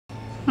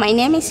My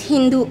name is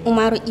Hindou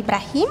Oumarou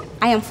Ibrahim.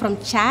 I am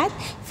from Chad,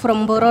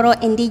 from Bororo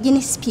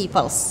Indigenous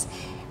Peoples.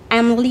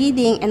 I'm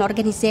leading an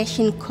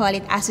organization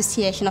called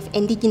Association of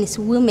Indigenous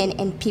Women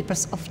and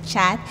Peoples of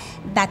Chad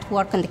that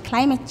work on the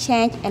climate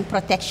change and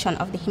protection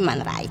of the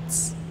human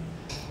rights.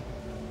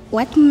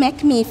 What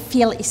makes me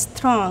feel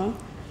strong,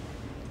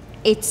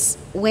 it's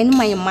when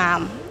my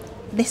mom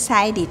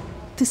decided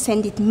to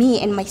send me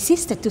and my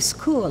sister to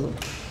school.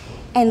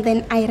 And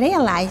then I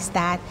realized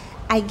that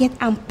I get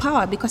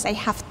empowered because I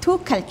have two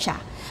cultures,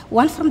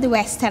 one from the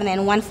Western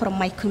and one from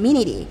my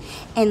community.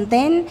 And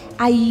then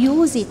I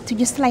use it to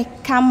just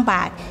like come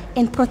back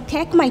and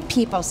protect my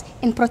peoples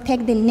and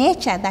protect the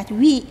nature that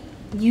we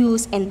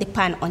use and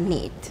depend on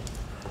it.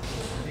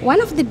 One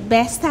of the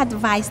best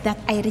advice that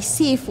I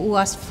received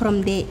was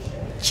from the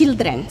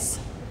children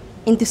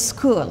in the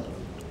school.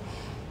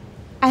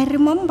 I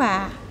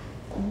remember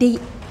they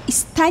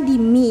studied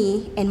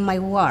me and my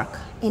work,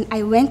 and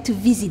I went to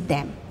visit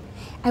them.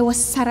 I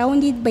was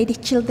surrounded by the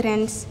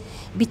children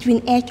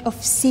between age of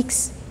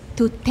 6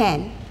 to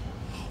 10.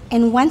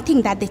 And one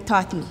thing that they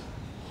taught me,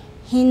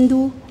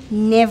 Hindu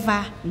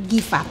never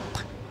give up.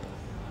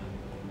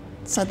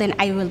 So then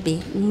I will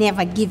be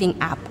never giving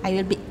up. I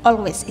will be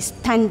always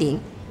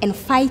standing and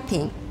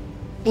fighting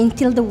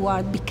until the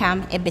world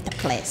become a better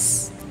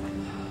place.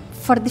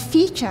 For the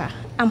future,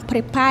 I'm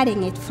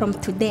preparing it from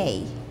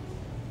today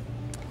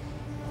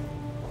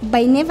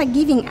by never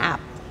giving up.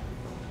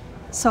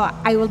 So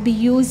I will be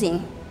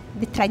using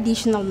the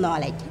traditional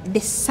knowledge, the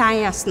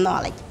science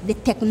knowledge, the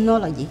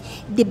technology,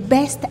 the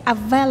best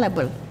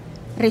available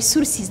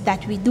resources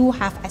that we do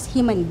have as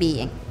human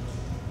beings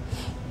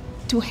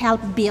to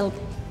help build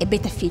a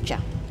better future.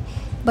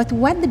 But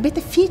what the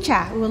better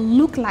future will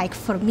look like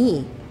for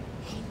me,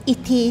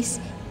 it is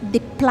the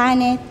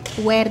planet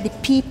where the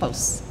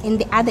peoples and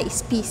the other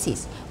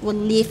species will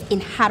live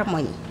in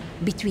harmony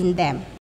between them.